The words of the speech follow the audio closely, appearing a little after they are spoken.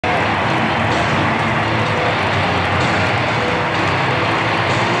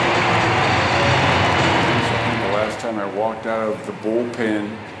I walked out of the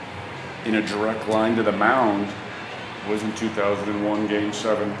bullpen in a direct line to the mound was in 2001 Game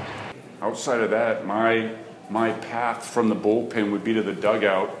 7. Outside of that, my path from the bullpen would be to the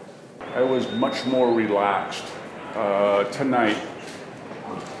dugout. I was much more relaxed tonight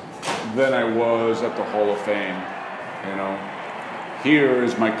than I was at the Hall of Fame. You know, here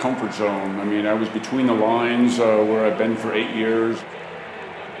is my comfort zone. I mean, I was between the lines where I've been for 8 years.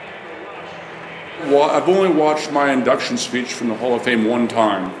 Well, I've only watched my induction speech from the Hall of Fame one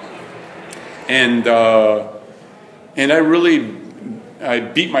time, and I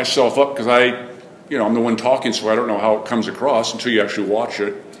beat myself up because I'm the one talking, so I don't know how it comes across until you actually watch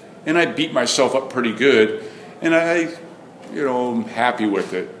it, and I beat myself up pretty good, and I'm happy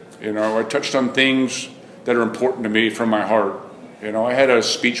with it. I touched on things that are important to me from my heart. I had a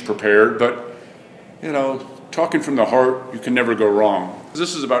speech prepared, but talking from the heart, you can never go wrong.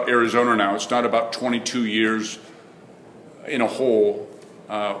 This is about Arizona now. It's not about 22 years in a hole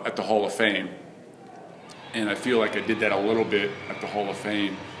at the Hall of Fame. And I feel like I did that a little bit at the Hall of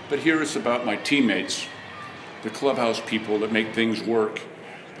Fame. But here it's about my teammates, the clubhouse people that make things work,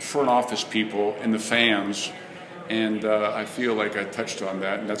 the front office people, and the fans. And I feel like I touched on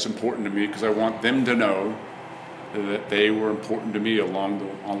that, and that's important to me because I want them to know that they were important to me along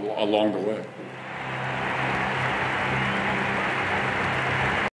the way.